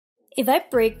If I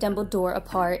break Dumbledore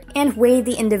apart and weigh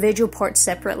the individual parts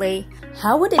separately,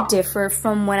 how would it differ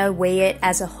from when I weigh it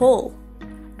as a whole?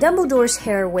 Dumbledore's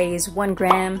hair weighs 1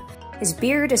 gram, his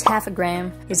beard is half a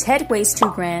gram, his head weighs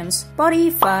 2 grams, body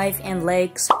 5, and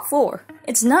legs 4.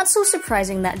 It's not so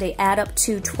surprising that they add up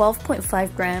to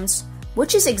 12.5 grams,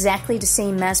 which is exactly the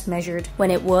same mass measured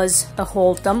when it was a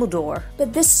whole Dumbledore.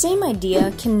 But this same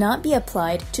idea cannot be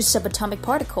applied to subatomic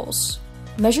particles.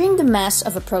 Measuring the mass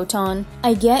of a proton,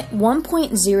 I get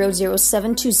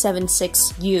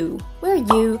 1.007276 U, where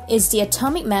U is the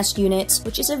atomic mass unit,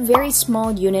 which is a very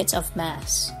small unit of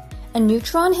mass. A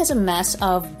neutron has a mass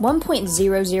of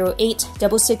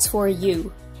 1.008664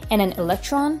 U, and an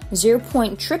electron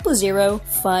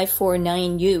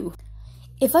 0.000549 U.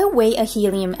 If I weigh a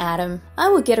helium atom, I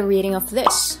will get a reading of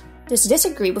this. Does this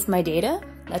agree with my data?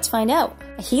 Let's find out.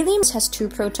 A helium has 2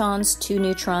 protons, 2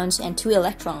 neutrons, and 2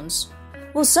 electrons.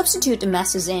 We'll substitute the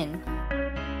masses in.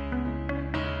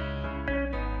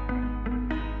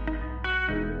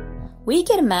 We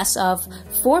get a mass of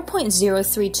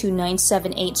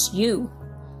 4.032978 U.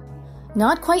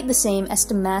 Not quite the same as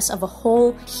the mass of a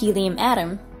whole helium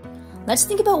atom. Let's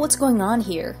think about what's going on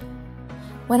here.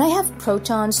 When I have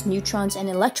protons, neutrons, and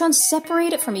electrons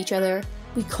separated from each other,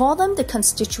 we call them the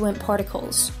constituent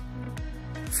particles.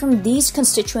 From these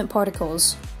constituent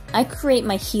particles, I create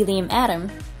my helium atom,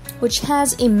 which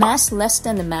has a mass less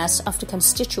than the mass of the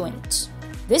constituent.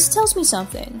 This tells me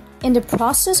something. In the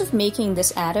process of making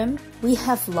this atom, we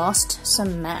have lost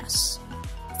some mass.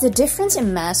 The difference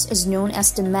in mass is known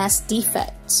as the mass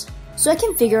defect. So I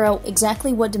can figure out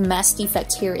exactly what the mass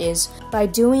defect here is by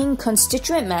doing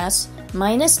constituent mass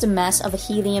minus the mass of a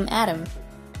helium atom,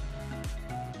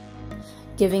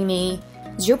 giving me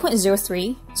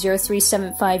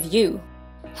 0.030375 U.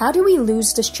 How do we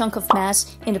lose this chunk of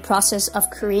mass in the process of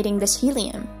creating this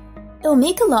helium? It'll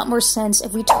make a lot more sense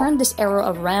if we turn this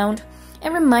arrow around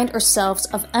and remind ourselves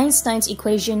of Einstein's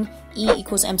equation E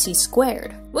equals mc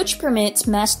squared, which permits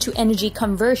mass to energy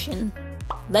conversion.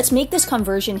 Let's make this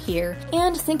conversion here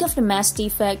and think of the mass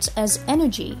defect as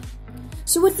energy.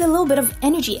 So with a little bit of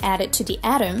energy added to the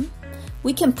atom,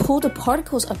 we can pull the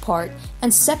particles apart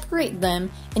and separate them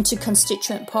into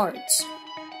constituent parts.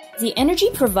 The energy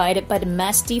provided by the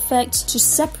mass defect to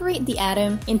separate the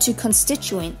atom into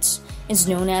constituents is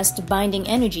known as the binding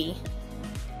energy.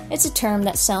 It's a term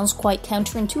that sounds quite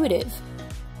counterintuitive.